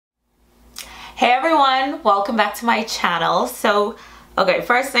Hey everyone, welcome back to my channel. So, okay,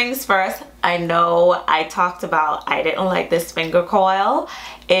 first things first, I know I talked about I didn't like this finger coil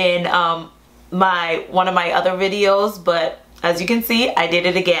in one of my other videos, but as you can see, I did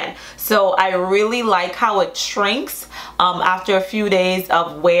it again. So I really like how it shrinks after a few days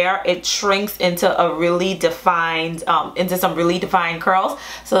of wear. It shrinks into a really defined, into some really defined curls.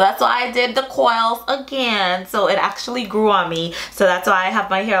 So that's why I did the coils again. So it actually grew on me. So that's why I have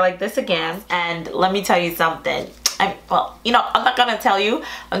my hair like this again. And let me tell you something. Well, you know, I'm not gonna tell you.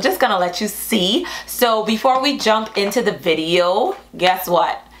 I'm just gonna let you see. So before we jump into the video, guess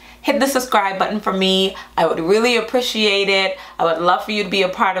what? Hit the subscribe button for me. I would really appreciate it. I would love for you to be a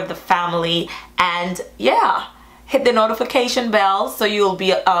part of the family. And yeah, hit the notification bell so you'll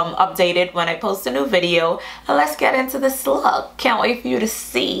be updated when I post a new video. And let's get into this look. Can't wait for you to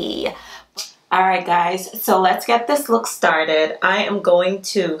see. Alright guys, so let's get this look started. I am going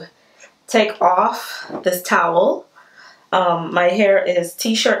to take off this towel. My hair is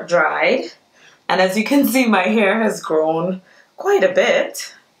t-shirt dried. And as you can see, my hair has grown quite a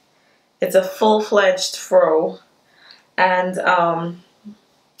bit. It's a full-fledged fro, and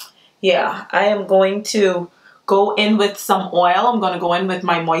yeah, I am going to go in with some oil. I'm going to go in with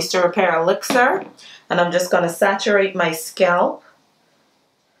my Moisture Repair Elixir, and I'm just going to saturate my scalp.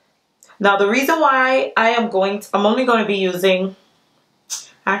 Now, the reason why I'm only going to be using,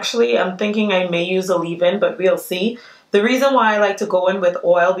 actually, I'm thinking I may use a leave-in, but we'll see. The reason why I like to go in with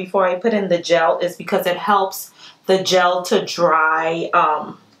oil before I put in the gel is because it helps the gel to dry,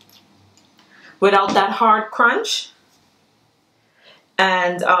 without that hard crunch,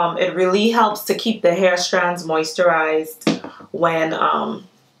 and it really helps to keep the hair strands moisturized when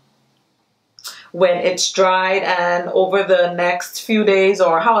it's dried, and over the next few days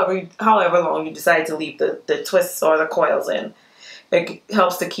or however long you decide to leave the twists or the coils in, it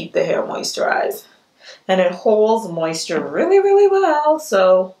helps to keep the hair moisturized, and it holds moisture really well.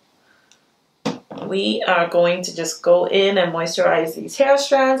 So we are going to just go in and moisturize these hair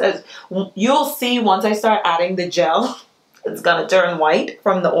strands. As you'll see, once I start adding the gel, it's going to turn white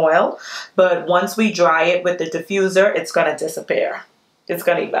from the oil. But once we dry it with the diffuser, it's going to disappear. It's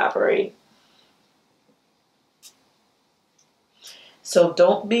going to evaporate. So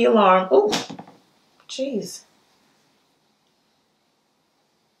don't be alarmed. Oh, jeez.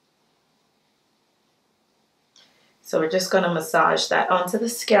 So we're just going to massage that onto the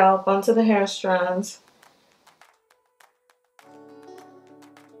scalp, onto the hair strands.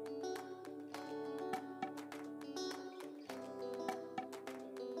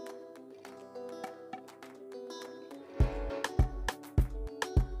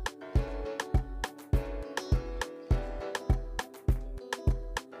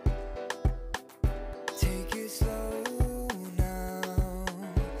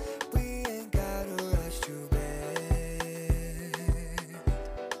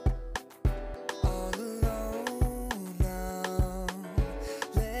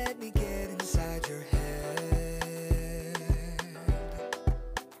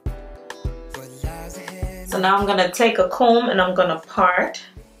 So now I'm going to take a comb and I'm going to part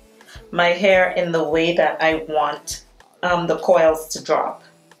my hair in the way that I want the coils to drop.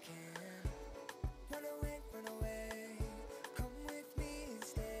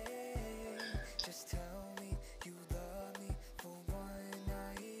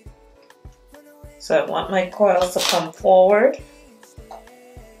 So I want my coils to come forward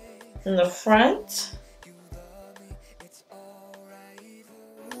in the front.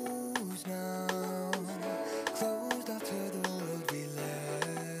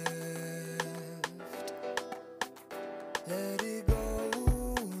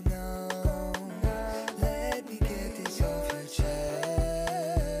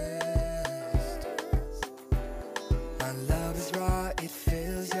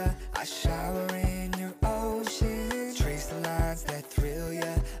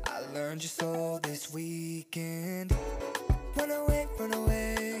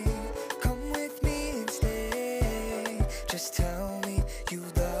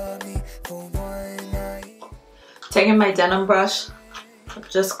 Taking my denim brush, I'm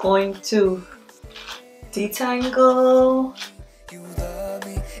just going to detangle. You love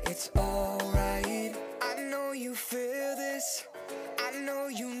me, it's alright. I know you feel this, I know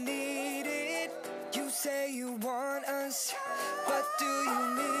you need it. You say you want us, but do you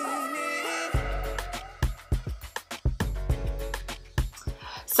mean it?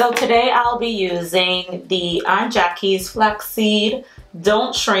 So today I'll be using the Aunt Jackie's Flaxseed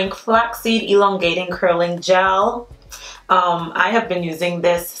Don't Shrink Flaxseed Elongating Curling Gel. I have been using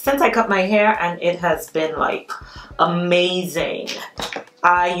this since I cut my hair, and it has been like amazing.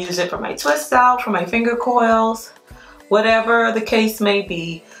 I use it for my twist out, for my finger coils, whatever the case may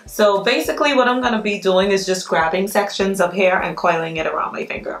be. So basically what I'm going to be doing is just grabbing sections of hair and coiling it around my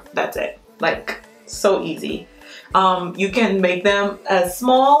finger. That's it. Like, so easy. You can make them as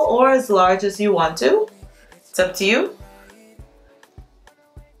small or as large as you want to. It's up to you.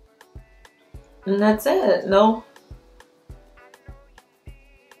 And that's it. No.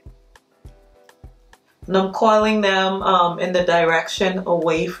 And I'm coiling them in the direction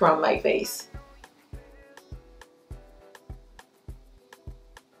away from my face.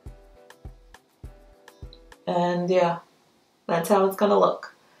 And yeah, that's how it's gonna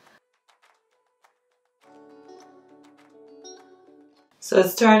look. So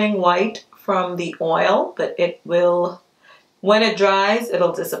it's turning white from the oil, but it will, when it dries,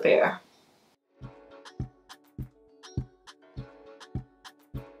 it'll disappear.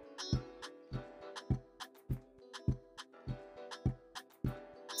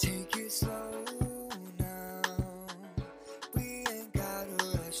 Take it slow now. We ain't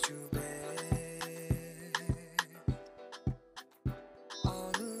gotta rush to bed.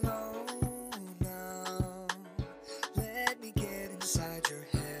 All alone now. Let me get inside your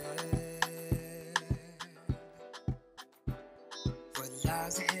head. What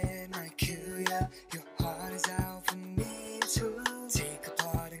lies ahead might kill ya. Your heart is out for me to take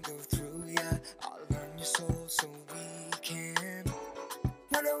apart and go through ya. I'll learn your soul so we can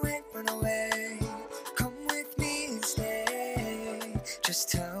run away, come with me and stay. Just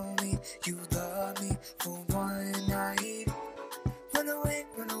tell me you love me for one night. Run away,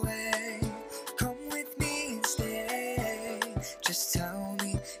 come with me and stay. Just tell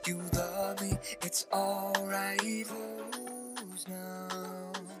me you love me, it's alright. Close now,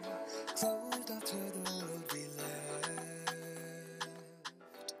 closed off to the world we left.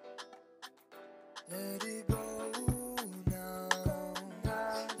 Let it go.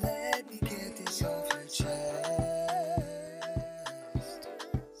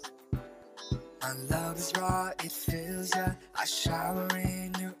 My love is raw, it fills ya. I shower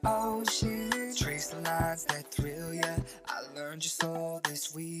in your ocean. Trace the lines that thrill ya. I learned your soul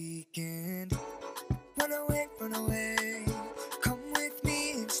this weekend. Run away, come with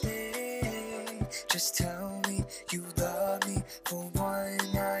me and stay. Just tell me you love me for one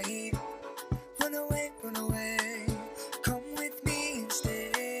night. Run away, come with me and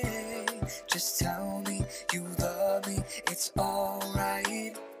stay. Just tell me you love me, it's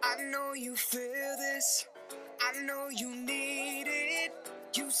alright. I know you feel this, I know you need it.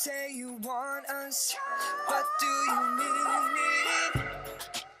 You say you want us, but do you mean it?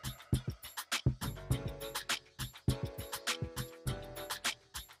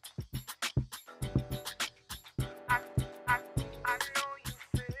 I know you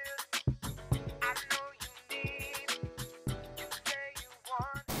feel, I know you need. You say you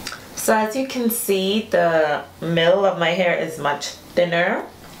want. So as you can see, the middle of my hair is much thinner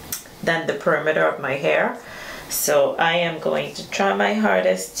than the perimeter of my hair. So I am going to try my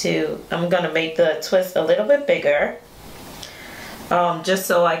hardest to, I'm going to make the twist a little bit bigger, just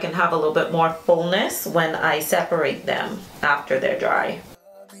so I can have a little bit more fullness when I separate them after they're dry.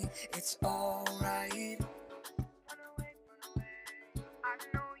 It's alright.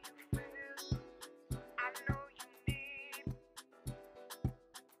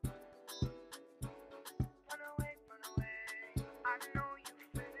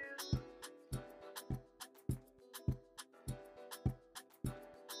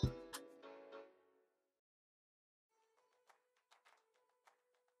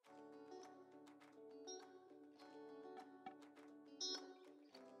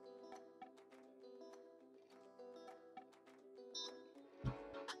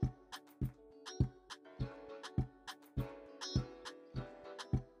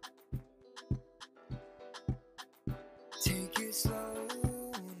 Take it slow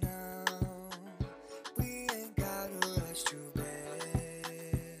now. We ain't gotta rush to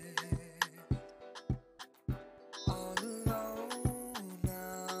bed. All alone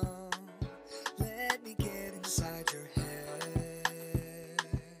now. Let me get inside your head.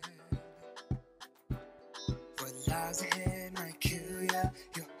 What lies ahead might kill ya.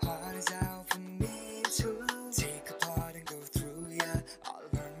 Your heart is out for me to take apart and go through ya. I'll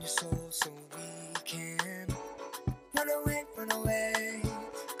learn your soul so we can run away,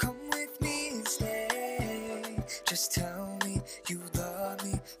 come with me and stay. Just tell me you love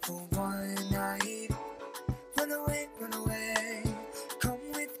me for one night. Run away, come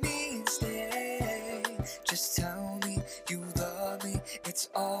with me and stay. Just tell me you love me, it's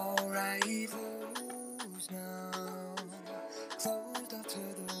alright. Close now.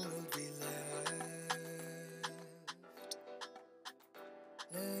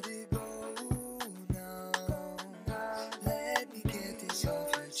 Let it go now. Let me get this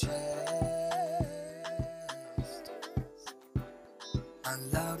off your chest. My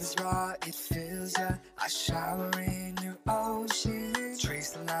love is raw, it fills ya. I shower in your ocean.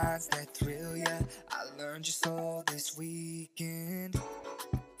 Trace the lines that thrill ya. I learned your soul this weekend.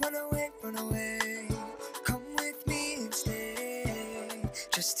 Run away, come with me and stay.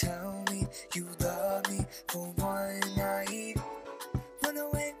 Just tell me you love me for one night. Run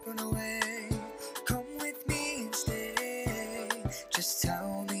away, come with me and stay. Just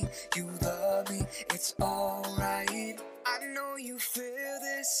tell me you love me, it's alright. I know you feel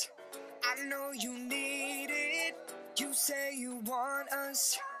this, I know you need it. You say you want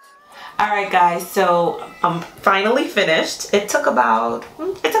us. Alright guys, so I'm finally finished. It took about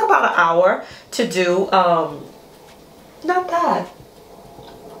an hour to do. Not bad.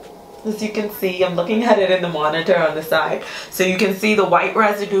 As you can see, I'm looking at it in the monitor on the side. So you can see the white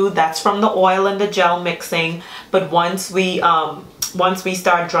residue, that's from the oil and the gel mixing. But once we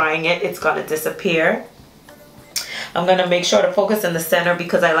start drying it, it's gonna disappear. I'm gonna make sure to focus in the center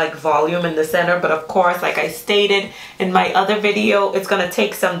because I like volume in the center. But of course, like I stated in my other video, it's gonna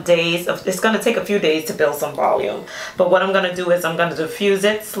take some days. It's gonna take a few days to build some volume. But what I'm gonna do is I'm gonna diffuse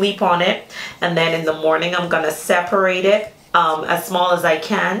it, sleep on it, and then in the morning I'm gonna separate it as small as I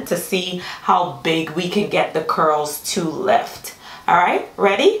can to see how big we can get the curls to lift. All right,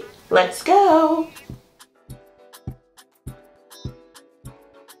 ready? Let's go.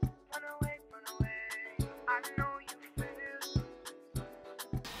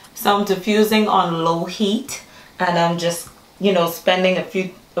 So I'm diffusing on low heat, and I'm just, you know, spending a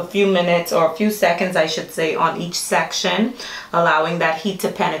few minutes or a few seconds, I should say, on each section, allowing that heat to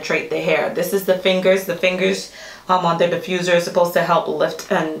penetrate the hair. This is the fingers. The fingers on the diffuser is supposed to help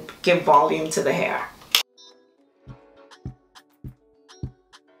lift and give volume to the hair.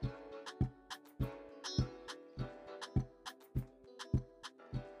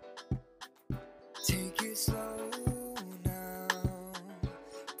 Take it slow now.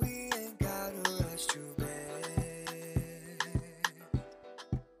 We ain't gotta rush to bed.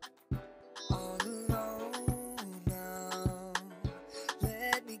 All alone now.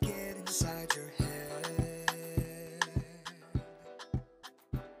 Let me get inside your head.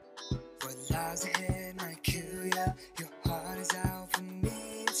 What lies ahead might kill ya. Your heart is out for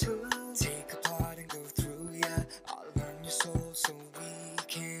me to take apart and go through ya. I'll learn your soul so we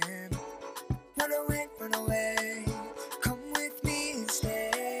can run away, come with me and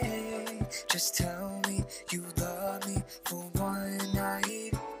stay. Just tell me you love me for one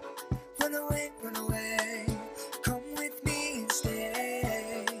night. Run away, come with me and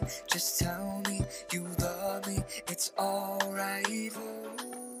stay. Just tell me you love me, it's alright.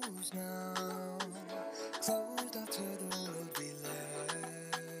 Close now, closed off to the world we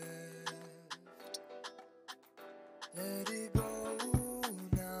left. Let it go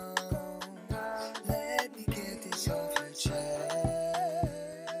now. Let me get this off your chest.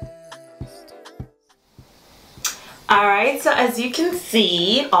 Alright, so as you can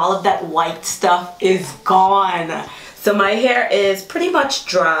see, all of that white stuff is gone. So my hair is pretty much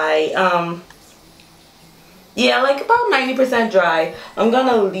dry. Yeah, like about 90% dry. I'm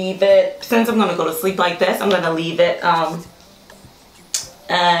gonna leave it, since I'm gonna go to sleep like this, I'm gonna leave it.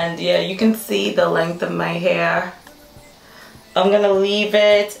 And yeah, you can see the length of my hair. I'm gonna leave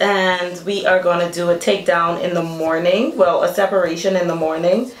it, and we are gonna do a takedown in the morning. Well, a separation in the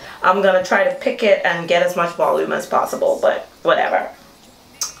morning. I'm gonna try to pick it and get as much volume as possible, but whatever.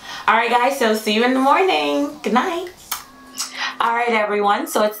 Alright guys, so see you in the morning. Good night. Alright everyone,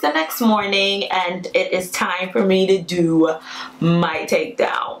 so it's the next morning and it is time for me to do my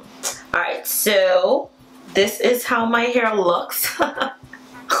takedown. Alright, so this is how my hair looks the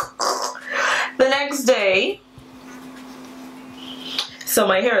next day. So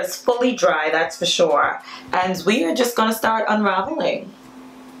my hair is fully dry, that's for sure. And we are just gonna start unraveling.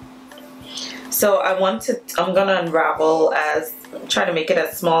 So I'm gonna unravel try to make it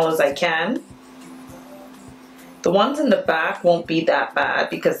as small as I can. The ones in the back won't be that bad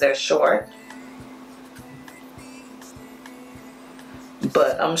because they're short.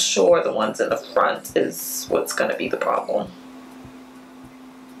 But I'm sure the ones in the front is what's gonna be the problem.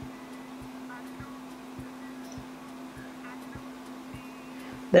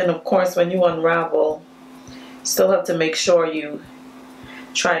 Then of course when you unravel, you still have to make sure you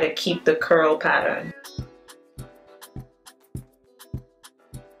try to keep the curl pattern.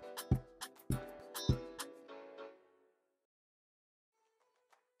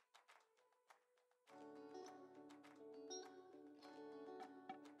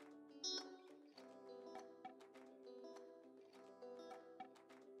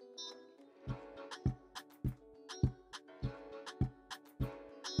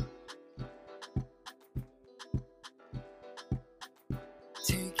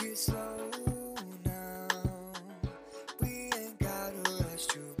 Take it slow now. We ain't gotta rush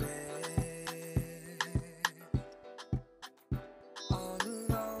to bed. All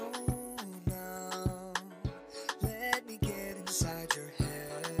alone now. Let me get inside your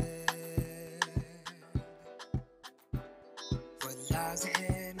head. What lies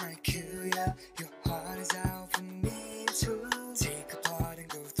ahead might kill ya. Your heart is out for me to take apart and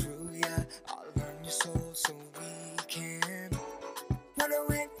go through ya. I'll learn your soul so we can run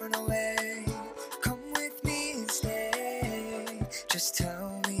away, run away. Come with me and stay. Just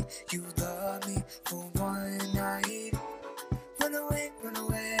tell me you love me for one night. Run away, run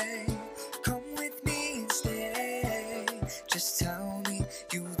away. Come with me and stay. Just tell me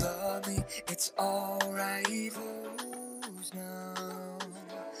you love me. It's alright. Close now.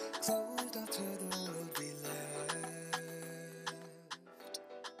 Closed off to the world we left.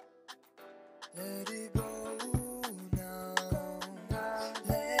 Let it go now.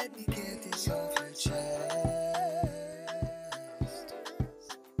 Let me get this off your chest.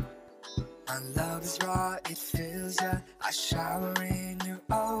 My love is raw, it fills ya. I shower in your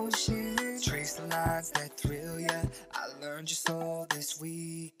ocean. Trace the lines that thrill ya. I learned your soul this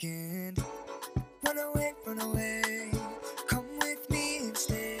weekend. Run away, run away. Come with me and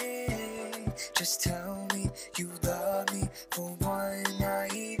stay. Just tell me you love me for one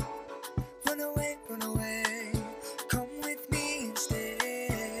night. Run away, run away. Come with me and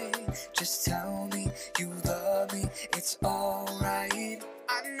stay. Just tell me you love me. It's alright.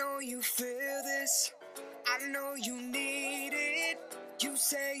 I know you feel this. I know you need it. You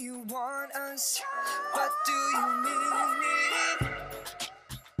say you want us, but do you mean it?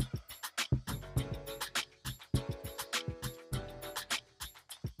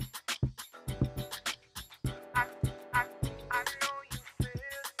 I know you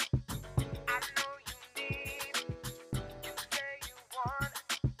feel, I know you need. You say you want,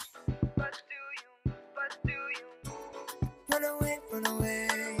 but do you? Run away, run away.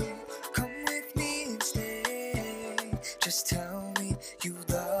 Come with me and stay. Just tell me you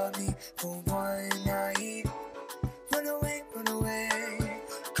love me for one night. Run away, run away.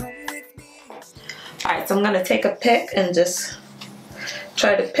 Come with me. Alright, so I'm going to take a pick and just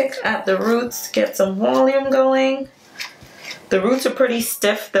try to pick at the roots to get some volume going. The roots are pretty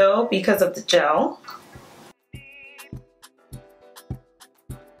stiff though because of the gel.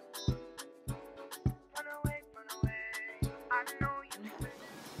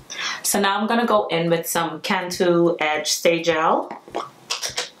 So now I'm going to go in with some Cantu Edge Stay Gel.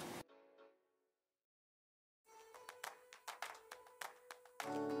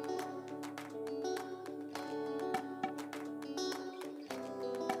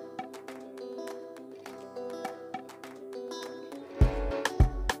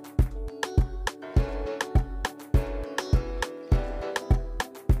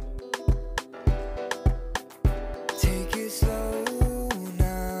 Take it slow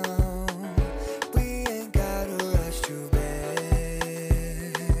now. We ain't gotta rush to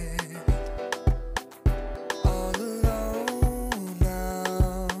bed. All alone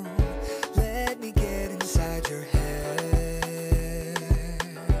now. Let me get inside your head.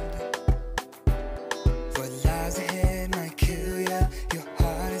 What lies ahead might kill ya. Your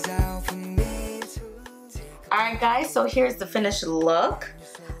heart is out for me to take. Alright guys, so here's the finished look.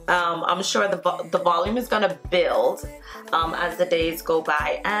 I'm sure the volume is going to build as the days go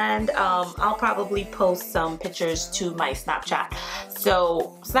by, and I'll probably post some pictures to my Snapchat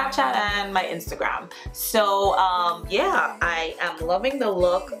and my Instagram. So yeah, I am loving the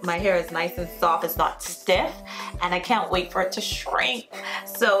look. My hair is nice and soft, it's not stiff, and I can't wait for it to shrink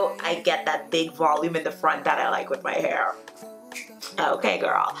so I get that big volume in the front that I like with my hair. Okay,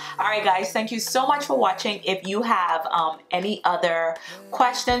 girl. Alright guys, thank you so much for watching. If you have any other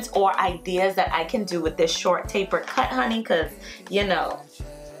questions or ideas that I can do with this short tapered cut, honey, because you know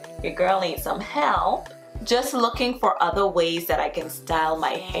your girl needs some help. Just looking for other ways that I can style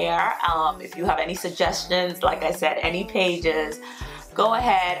my hair. If you have any suggestions, like I said, any pages, go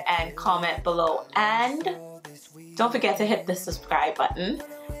ahead and comment below, and don't forget to hit the subscribe button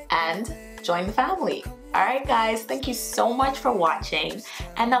and join the family. Alright guys, thank you so much for watching,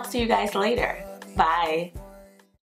 and I'll see you guys later. Bye.